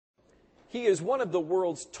He is one of the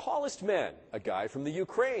world's tallest men, a guy from the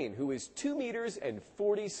Ukraine who is 2 meters and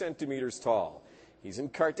 40 centimeters tall. He's in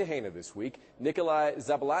Cartagena this week. Nicolay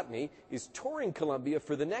Zabolotny is touring Colombia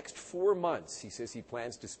for the next 4 months. He says he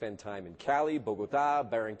plans to spend time in Cali, Bogota,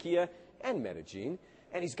 Barranquilla, and Medellin.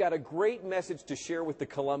 And he's got a great message to share with the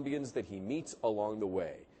Colombians that he meets along the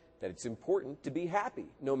way. That it's important to be happy,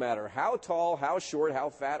 no matter how tall, how short, how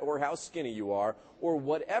fat, or how skinny you are, or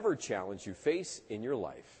whatever challenge you face in your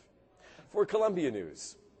life. For Colombia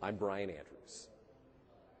News, I'm Brian Andrews.